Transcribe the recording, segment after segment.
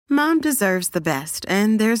Mom deserves the best,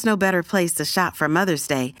 and there's no better place to shop for Mother's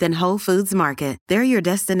Day than Whole Foods Market. They're your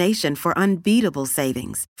destination for unbeatable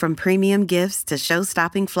savings, from premium gifts to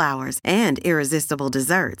show-stopping flowers and irresistible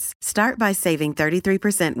desserts. Start by saving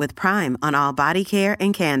 33% with Prime on all body care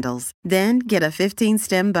and candles. Then get a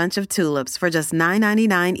 15-stem bunch of tulips for just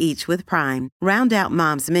 $9.99 each with Prime. Round out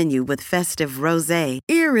Mom's menu with festive rosé,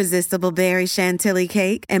 irresistible berry chantilly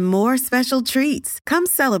cake, and more special treats. Come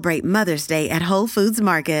celebrate Mother's Day at Whole Foods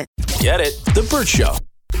Market. Get it? The Burt Show.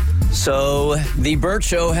 So the Burt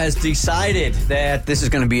Show has decided that this is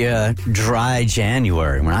going to be a dry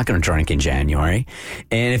January. We're not going to drink in January.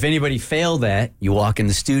 And if anybody failed that, you walk in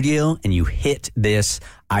the studio and you hit this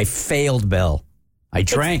I failed bell. I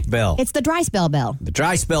drank bell. It's the dry spell bell. The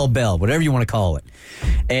dry spell bell, whatever you want to call it.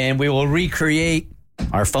 And we will recreate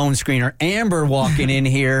our phone screener, Amber, walking in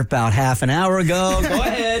here about half an hour ago. Go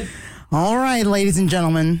ahead. All right, ladies and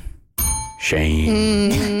gentlemen. Shame.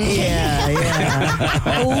 Yeah.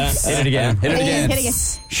 Oops. Hit it again. Hit it again. Hit it again.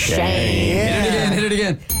 Shame. Hit it again. Hit it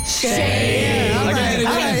again. Shame. Okay, hit it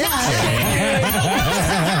again.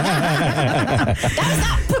 That was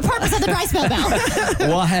not the purpose of the dry spell bell.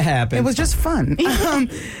 What happened? It was just fun.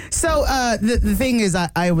 So the thing is,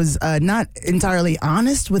 I was not entirely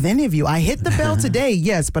honest with any of you. I hit the bell today,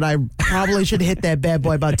 yes, but I probably should have hit that bad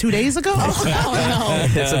boy about 2 days ago.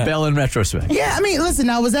 It's a bell in retrospect. Yeah, I mean, listen,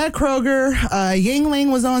 I was at Kroger. Yingling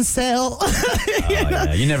was on sale.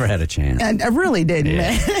 You never had a chance. And I really didn't,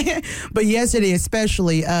 man. But yesterday,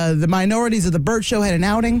 especially, the minorities of the Burt Show had an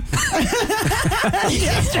outing.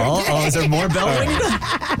 Oh, is there more bell ringing?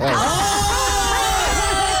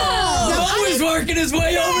 Bo is working his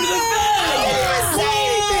way over to the bell.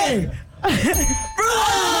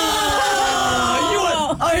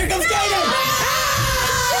 Oh, here comes Katie.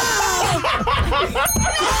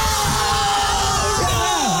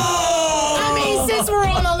 I mean, since we're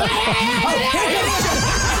on the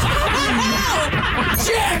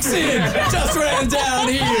Jackson just ran down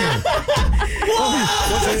here.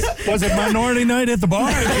 Was it minority night at the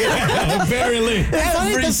bar? Yeah, apparently.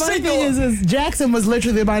 The funny thing is Jackson was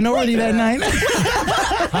literally the minority that night. Are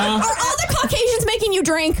all the Caucasians making you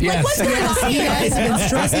drink? Yes. Like, what's going on You here? guys have been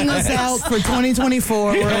stressing us out for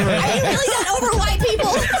 2024. Are you really that over white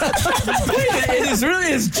people?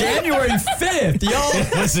 It's January 5th, y'all.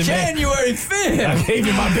 Listen, January 5th. I gave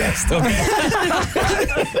you my best, okay?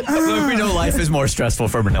 Look, we know life is more stressful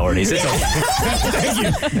for minorities. It's okay.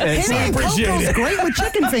 Thank you. I appreciate Coco's it. great with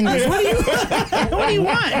chicken fingers. What do you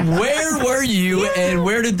want? Where were you and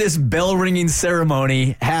where did this bell ringing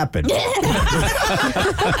ceremony happen? We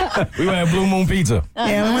were at Blue Moon Pizza.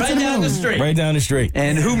 Yeah, we went to Right down the moon. street. Right down the street.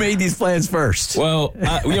 And who made these plans first? Well,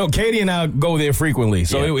 Katie and I go there frequently,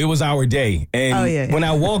 so Yeah. it was our day. And when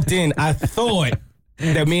I walked in, I thought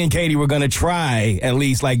that me and Katie were going to try at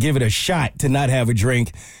least like give it a shot to not have a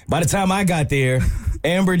drink. By the time I got there,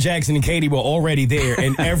 Amber, Jackson, and Katie were already there,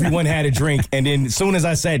 and everyone had a drink. And then as soon as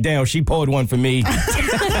I sat down, she poured one for me.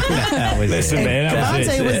 That was Listen, it. man, that was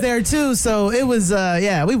Dante it. was there too, so it was,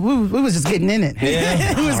 we was just getting in it.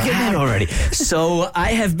 Yeah. We was getting in it. Already. So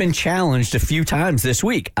I have been challenged a few times this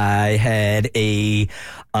week. I had a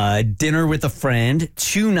dinner with a friend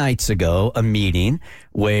 2 nights ago, a meeting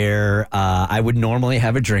where I would normally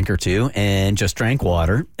have a drink or two and just drank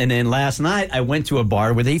water. And then last night I went to a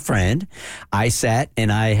bar with a friend. I sat and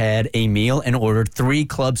I had a meal and ordered 3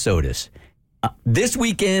 club sodas. This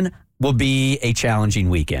weekend will be a challenging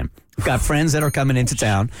weekend. I've got friends that are coming into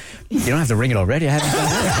town. You don't have to ring it already. I haven't done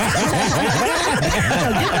it.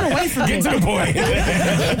 Get to the point.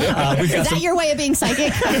 We've got Is that your way of being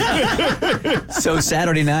psychic? So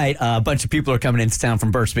Saturday night, a bunch of people are coming into town from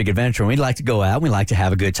Burt's Big Adventure, and we'd like to go out. We'd like to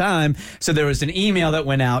have a good time. So there was an email that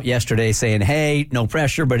went out yesterday saying, hey, no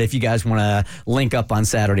pressure, but if you guys want to link up on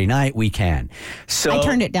Saturday night, we can. So I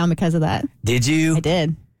turned it down because of that. Did you? I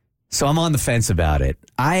did. So I'm on the fence about it.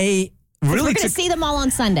 I really We're going to took... see them all on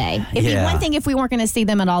Sunday. It'd be Yeah. one thing if we weren't going to see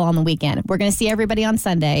them at all on the weekend. We're going to see everybody on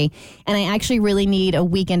Sunday, and I actually really need a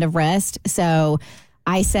weekend of rest. So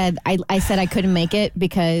I said I couldn't make it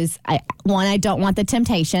because I don't want the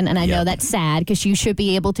temptation, and I know that's sad because you should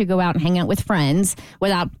be able to go out and hang out with friends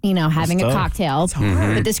without having a tough. cocktail.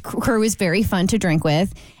 But this crew is very fun to drink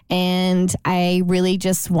with, and I really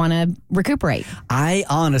just want to recuperate. I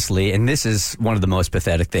honestly, and this is one of the most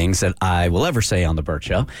pathetic things that I will ever say on the Burt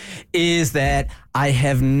Show, is that I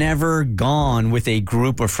have never gone with a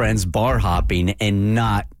group of friends bar hopping and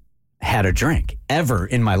not had a drink ever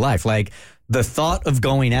in my life. Like, the thought of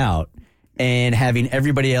going out and having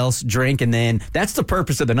everybody else drink, and then that's the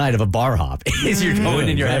purpose of the night of a bar hop is you're going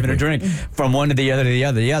and you're having a drink from one to the other to the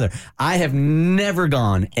other to the other. I have never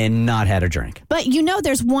gone and not had a drink. But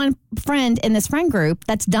there's one friend in this friend group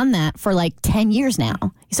that's done that for like 10 years now.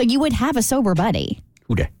 So you would have a sober buddy.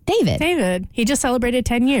 Who did? David. He just celebrated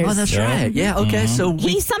 10 years. Oh, that's right. Yeah, okay. So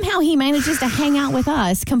he manages to hang out with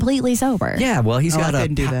us completely sober. Yeah, well, he's got I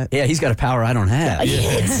couldn't do that. Yeah, he's got a power I don't have.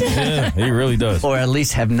 Yeah, he really does. Or at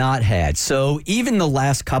least have not had. So even the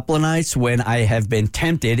last couple of nights when I have been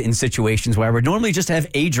tempted in situations where I would normally just have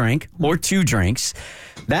a drink or 2 drinks,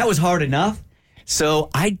 that was hard enough. So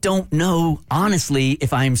I don't know, honestly,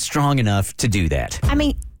 if I'm strong enough to do that. I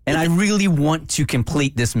mean... And I really want to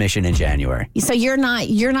complete this mission in January. So you're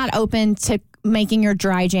not open to making your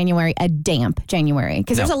dry January a damp January?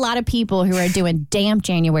 Because there's a lot of people who are doing damp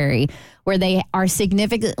January where they are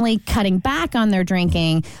significantly cutting back on their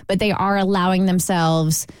drinking, but they are allowing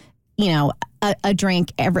themselves, a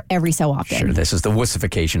drink every so often. Sure, this is the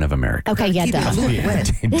wussification of America. Okay, yeah, duh.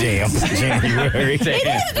 Damn, January. It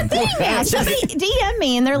is the thing, man. Somebody DM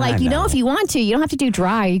me and they're like, if you want to, you don't have to do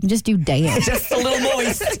dry. You can just do damp. Just a little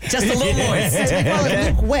moist. Just a little moist.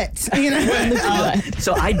 Well, wet.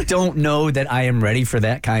 So I don't know that I am ready for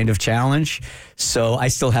that kind of challenge. So I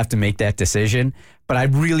still have to make that decision. But I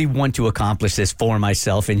really want to accomplish this for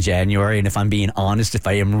myself in January. And if I'm being honest, if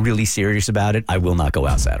I am really serious about it, I will not go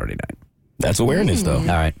out Saturday night. That's awareness, though. All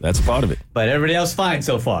right. That's a part of it. But everybody else fine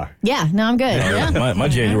so far. Yeah, no, I'm good. Yeah. My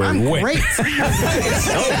January wet. Great.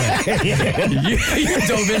 You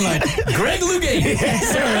dove in like Greg Lugate. Yes,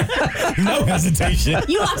 sir. No hesitation.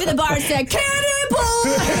 You walked to the bar and said, cannibal!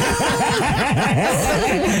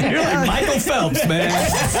 You're like Michael Phelps, man.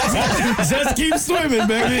 Just keep swimming,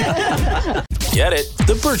 baby. Get it?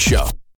 The Burt Show.